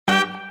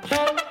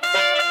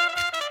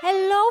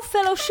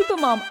fellow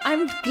Supermom,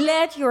 I'm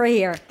glad you're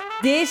here.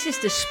 This is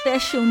the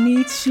Special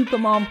Needs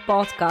Supermom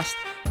podcast,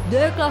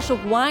 the glass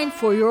of wine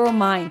for your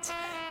mind.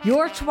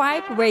 Your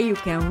tribe where you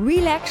can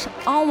relax,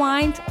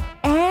 unwind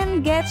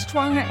and get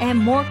stronger and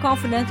more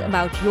confident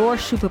about your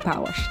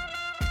superpowers.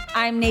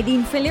 I'm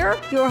Nadine Villier,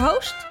 your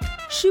host,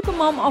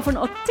 supermom of an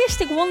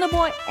autistic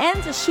wonderboy and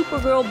a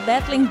supergirl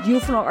battling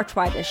juvenile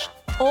arthritis,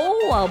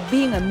 all while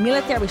being a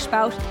military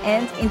spouse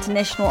and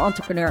international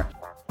entrepreneur.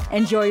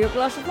 Enjoy your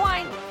glass of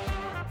wine.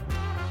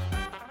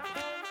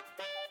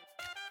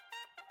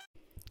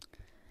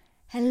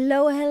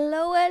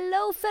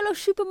 Hello, fellow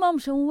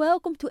supermoms, and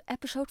welcome to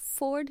episode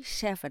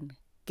 47,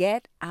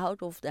 Get Out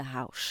of the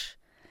House.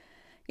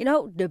 You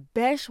know, the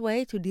best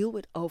way to deal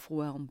with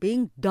overwhelm,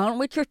 being done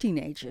with your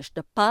teenagers,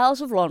 the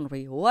piles of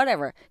laundry,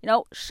 whatever,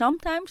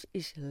 sometimes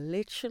is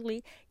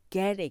literally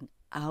getting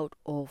out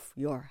of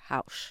your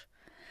house.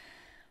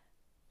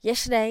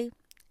 Yesterday,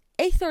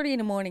 8:30 in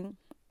the morning,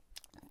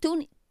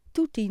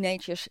 two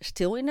teenagers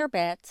still in their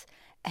bed,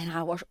 and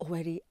I was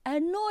already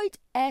annoyed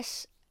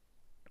as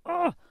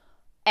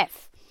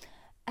F.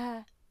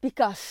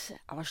 Because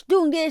I was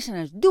doing this and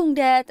I was doing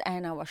that,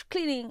 and I was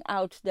cleaning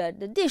out the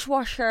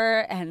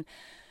dishwasher and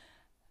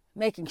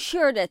making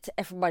sure that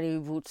everybody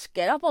would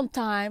get up on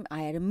time.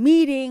 I had a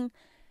meeting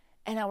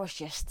and I was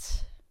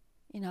just,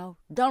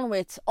 done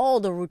with all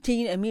the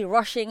routine and me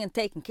rushing and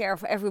taking care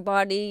of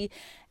everybody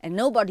and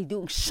nobody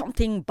doing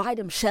something by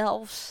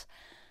themselves.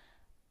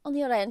 On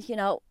the other hand,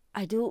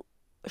 I do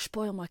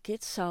spoil my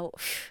kids, so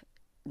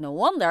no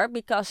wonder,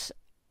 because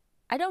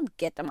I don't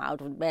get them out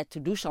of bed to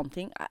do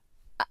something.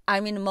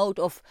 I'm in the mode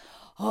of,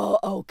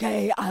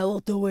 okay, I will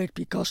do it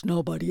because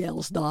nobody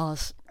else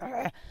does.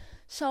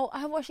 So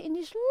I was in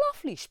this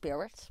lovely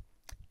spirit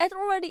at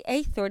already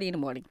 8:30 in the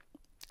morning.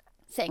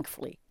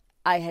 Thankfully,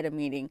 I had a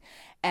meeting,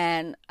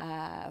 and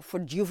for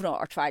the Juvenile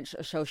Arthritis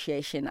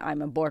Association,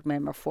 I'm a board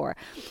member for.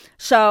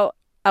 So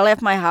I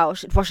left my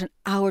house. It was an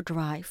hour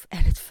drive,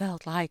 and it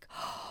felt like,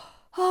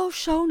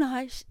 so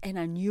nice. And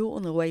I knew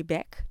on the way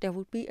back there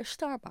would be a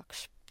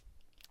Starbucks.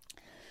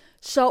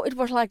 So it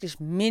was like this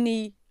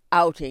mini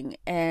outing,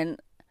 and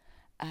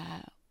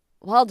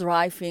while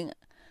driving,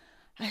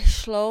 I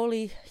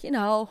slowly,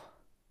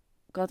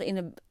 got in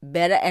a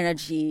better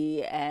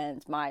energy,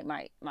 and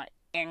my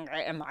anger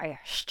and my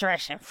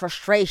stress and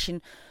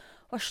frustration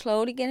was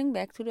slowly getting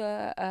back to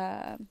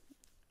the,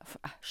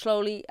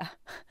 slowly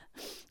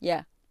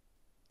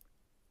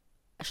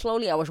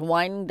I was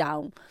winding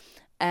down,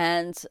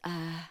 and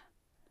I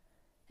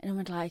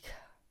went like,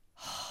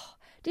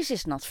 this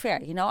is not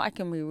fair. I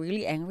can be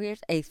really angry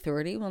at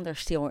 8:30 when they're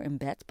still in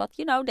bed. But,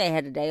 they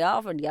had a day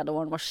off and the other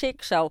one was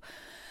sick. So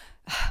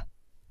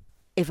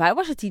if I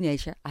was a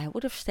teenager, I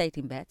would have stayed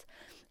in bed.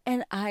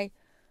 And I,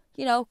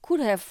 could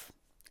have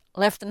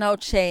left a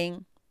note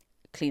saying,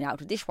 clean out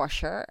the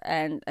dishwasher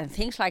and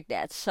things like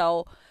that.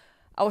 So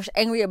I was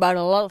angry about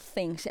a lot of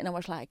things. And I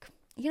was like,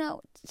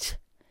 is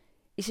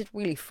it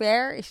really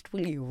fair? Is it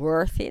really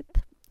worth it?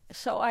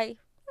 So I,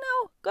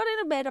 got in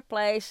a better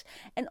place.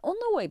 And on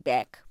the way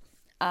back,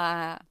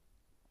 I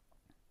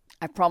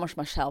promised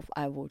myself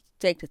I would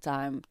take the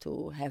time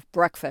to have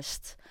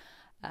breakfast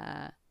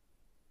at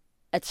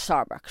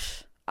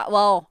Starbucks.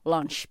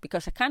 Lunch,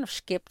 because I kind of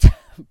skipped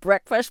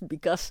breakfast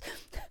because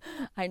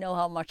I know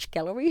how much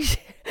calories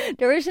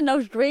there is in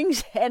those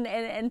drinks,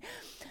 and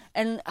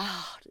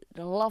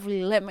the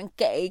lovely lemon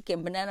cake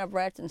and banana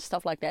bread and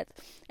stuff like that.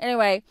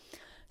 Anyway,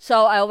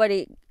 so I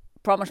already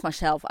promised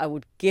myself I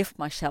would give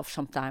myself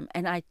some time,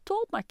 and I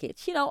told my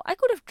kids, I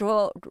could have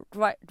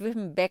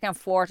driven back and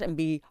forth and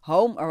be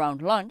home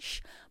around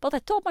lunch, but I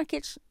told my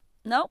kids,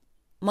 no,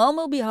 Mom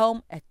will be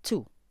home at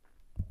 2.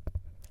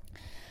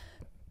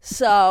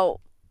 So,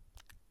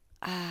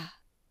 and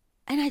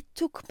I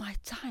took my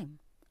time.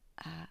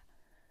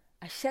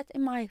 I sat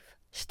in my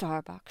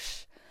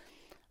Starbucks.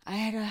 I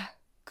had a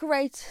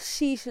great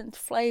seasoned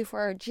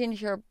flavor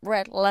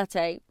gingerbread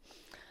latte,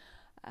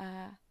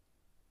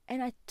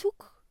 and I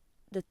took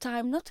the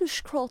time not to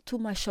scroll to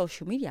my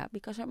social media,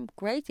 because I'm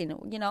great in it.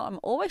 I'm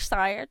always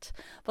tired,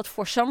 but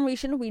for some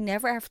reason we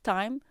never have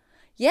time.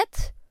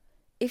 Yet,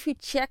 if you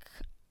check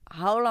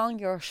how long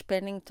you're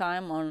spending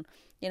time on,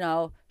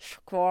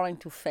 scrolling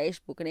to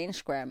Facebook and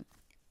Instagram,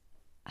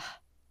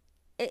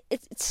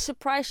 it's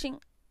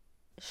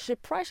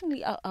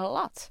surprisingly a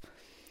lot.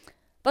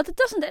 But it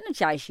doesn't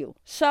energize you.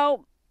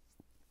 So,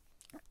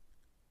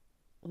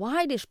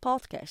 why this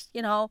podcast?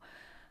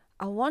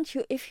 I want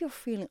you, if you're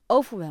feeling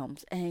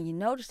overwhelmed and you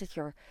notice that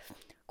you're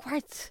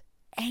quite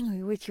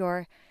angry with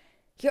your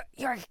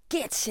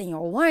kids and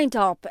you're wind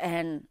up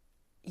and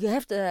you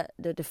have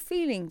the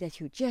feeling that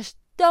you just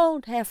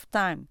don't have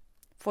time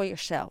for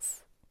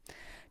yourself,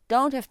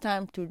 don't have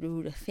time to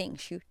do the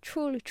things you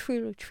truly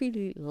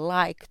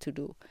like to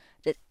do,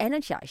 that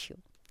energize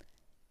you,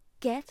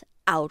 get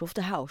out of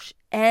the house.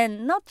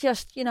 And not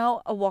just,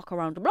 a walk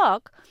around the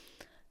block.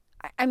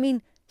 I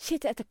mean,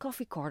 sit at the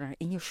coffee corner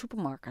in your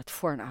supermarket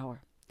for an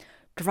hour.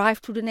 Drive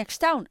to the next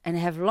town and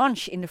have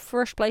lunch in the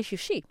first place you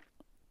see.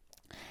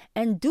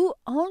 And do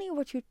only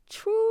what you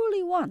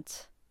truly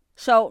want.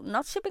 So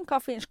not sipping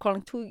coffee and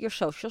scrolling through your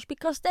socials,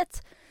 because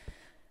that,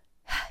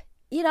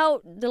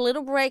 the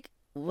little break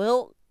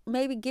will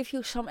maybe give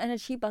you some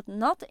energy, but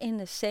not in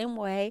the same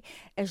way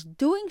as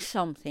doing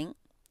something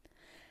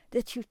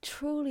that you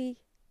truly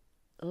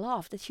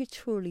love, that you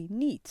truly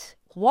need.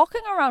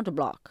 Walking around the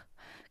block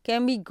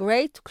can be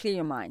great to clear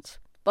your mind,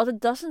 but it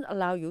doesn't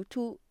allow you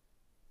to,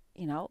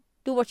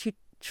 do what you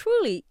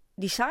truly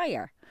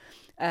desire.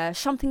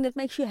 Something that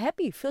makes you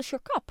happy, fills your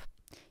cup.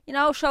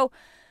 So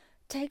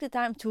take the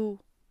time to,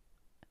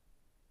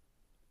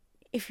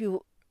 if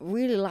you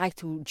really like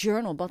to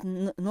journal, but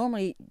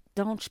normally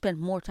don't spend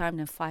more time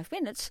than 5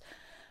 minutes,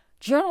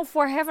 journal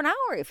for half an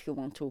hour if you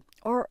want to.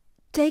 Or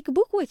take a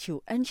book with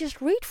you and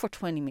just read for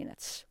 20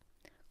 minutes.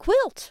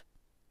 Quilt.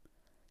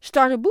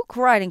 Start a book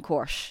writing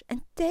course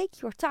and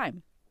take your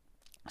time.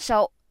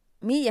 So,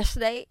 me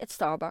yesterday at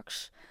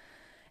Starbucks,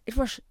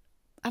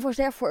 I was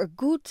there for a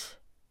good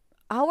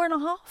hour and a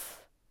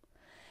half,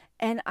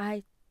 and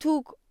I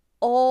took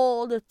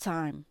all the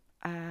time.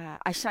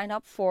 I signed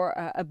up for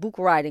a book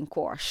writing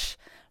course,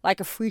 like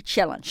a free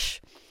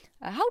challenge.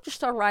 How to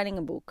start writing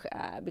a book,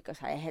 because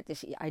I had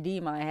this idea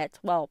in my head.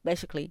 Well,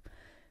 basically,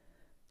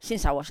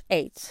 since I was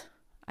 8,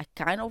 I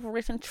kind of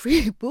written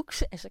 3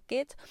 books as a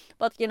kid,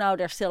 but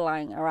they're still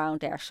lying around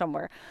there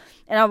somewhere.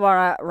 And I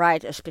want to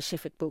write a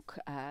specific book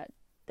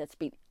that's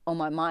been on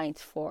my mind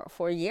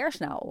for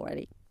years now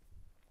already.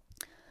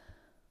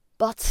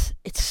 But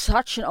it's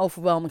such an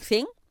overwhelming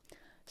thing.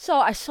 So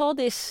I saw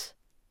this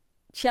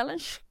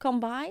challenge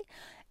come by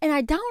and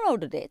I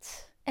downloaded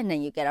it. And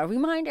then you get a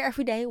reminder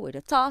every day with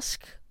a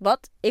task.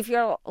 But if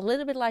you're a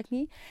little bit like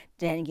me,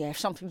 then you have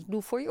something to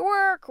do for your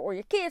work or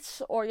your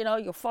kids or,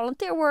 your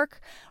volunteer work,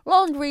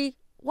 laundry,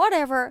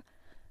 whatever.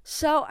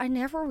 So I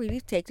never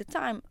really take the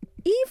time.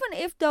 Even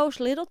if those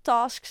little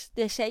tasks,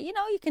 they say, you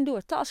can do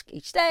a task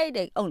each day.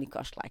 They only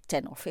cost like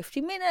 10 or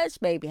 15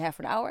 minutes, maybe half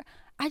an hour.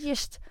 I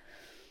just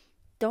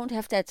don't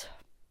have that,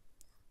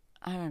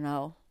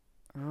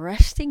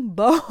 resting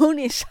bone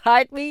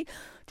inside me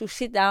to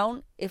sit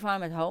down if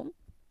I'm at home.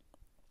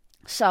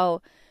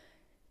 So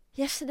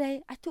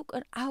yesterday I took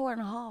an hour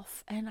and a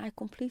half and I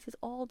completed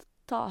all the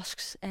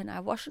tasks and I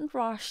wasn't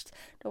rushed.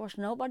 There was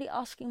nobody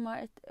asking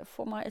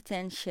for my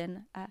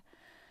attention. And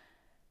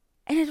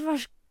it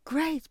was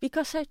great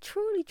because I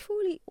truly,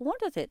 truly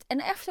wanted it.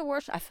 And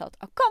afterwards I felt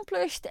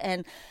accomplished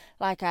and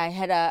like I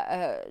had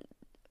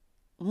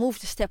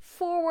moved a step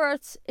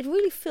forward. It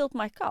really filled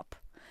my cup.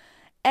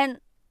 And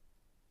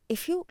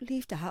if you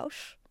leave the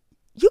house,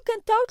 you can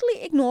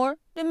totally ignore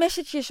the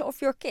messages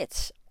of your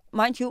kids.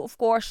 Mind you, of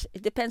course,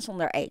 it depends on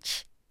their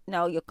age.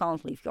 No, you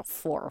can't leave your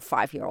 4 or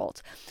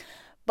 5-year-old.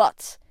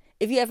 But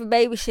if you have a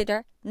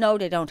babysitter, no,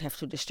 they don't have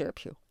to disturb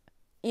you.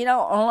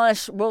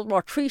 Unless World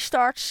War III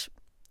starts,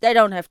 they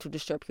don't have to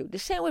disturb you. The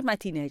same with my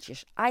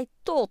teenagers. I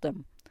told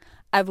them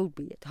I would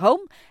be at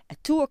home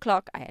at 2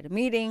 o'clock. I had a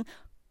meeting,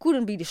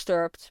 couldn't be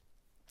disturbed.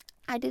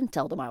 I didn't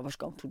tell them I was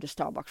going to the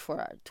Starbucks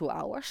for 2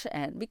 hours.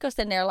 And because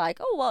then they're like,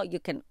 oh, well, you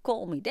can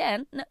call me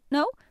then.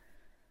 No,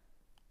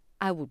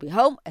 I would be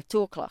home at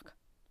 2 o'clock.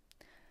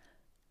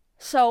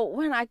 So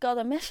when I got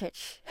a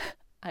message,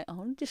 I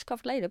only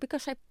discovered later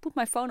because I put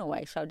my phone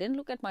away. So I didn't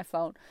look at my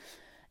phone.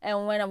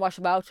 And when I was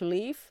about to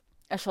leave,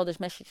 I saw this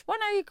message. When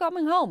are you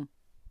coming home?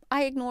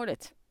 I ignored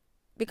it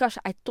because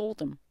I told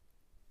them.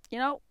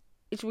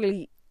 It's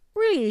really,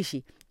 really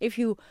easy. If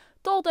you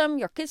told them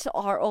your kids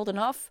are old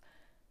enough,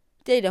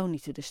 they don't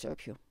need to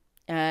disturb you.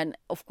 And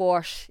of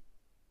course,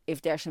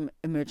 if there's an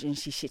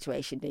emergency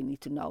situation, they need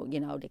to know,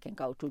 they can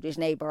go to this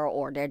neighbor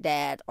or their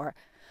dad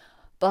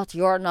but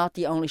you're not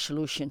the only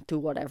solution to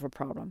whatever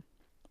problem.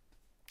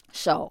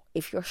 So,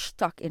 if you're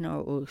stuck in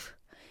a roof,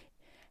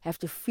 have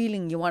the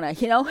feeling you want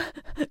to,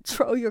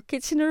 throw your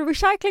kids in a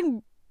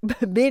recycling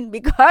bin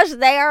because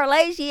they are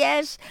lazy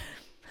as,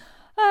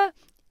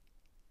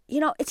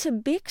 it's a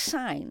big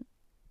sign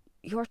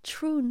your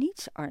true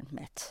needs aren't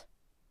met.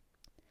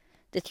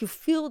 That you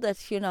feel that,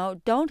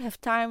 don't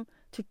have time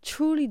to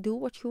truly do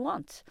what you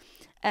want.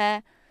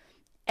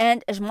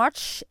 And as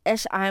much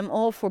as I'm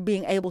all for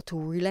being able to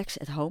relax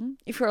at home,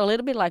 if you're a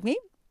little bit like me,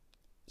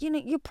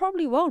 you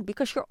probably won't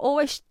because you're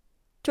always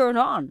turned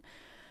on.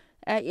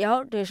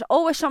 There's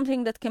always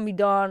something that can be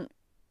done.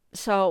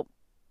 So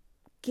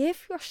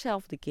give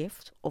yourself the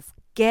gift of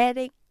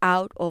getting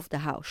out of the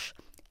house.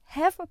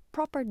 Have a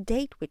proper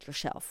date with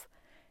yourself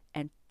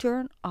and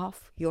turn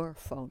off your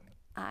phone.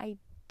 I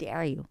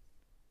dare you.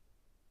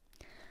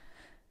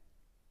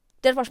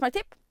 That was my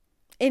tip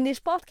in this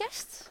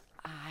podcast.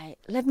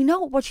 Let me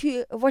know what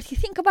you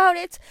think about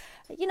it.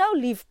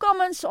 Leave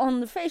comments on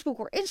the Facebook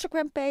or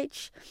Instagram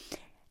page.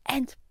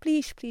 And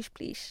please, please,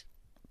 please,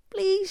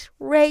 please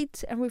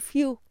rate and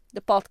review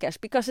the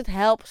podcast because it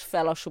helps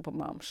fellow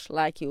supermoms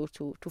like you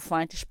to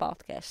find this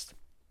podcast.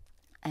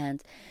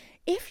 And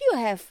if you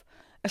have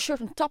a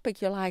certain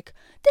topic you're like,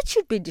 that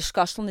should be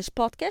discussed on this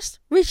podcast,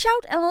 reach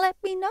out and let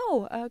me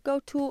know.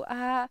 Go to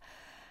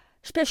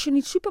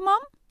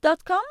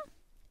specialneedsupermom.com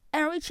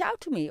and reach out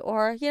to me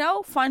or,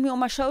 find me on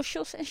my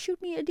socials and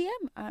shoot me a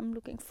DM. I'm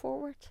looking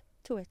forward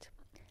to it.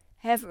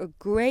 Have a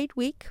great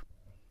week.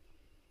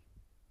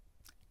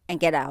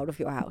 And get out of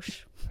your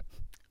house.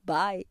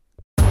 Bye.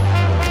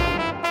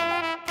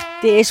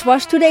 This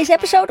was today's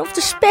episode of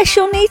the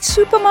Special Needs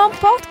Supermom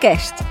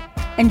podcast.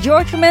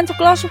 Enjoyed your mental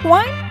glass of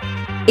wine?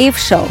 If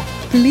so,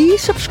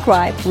 please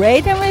subscribe,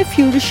 rate and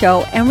review the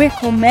show and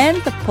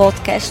recommend the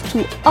podcast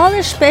to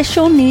other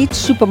special needs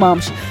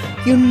supermoms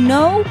you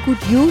know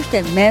could use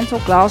that mental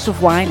glass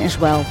of wine as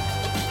well.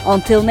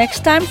 Until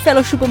next time,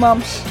 fellow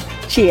supermoms.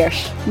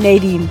 Cheers,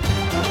 Nadine.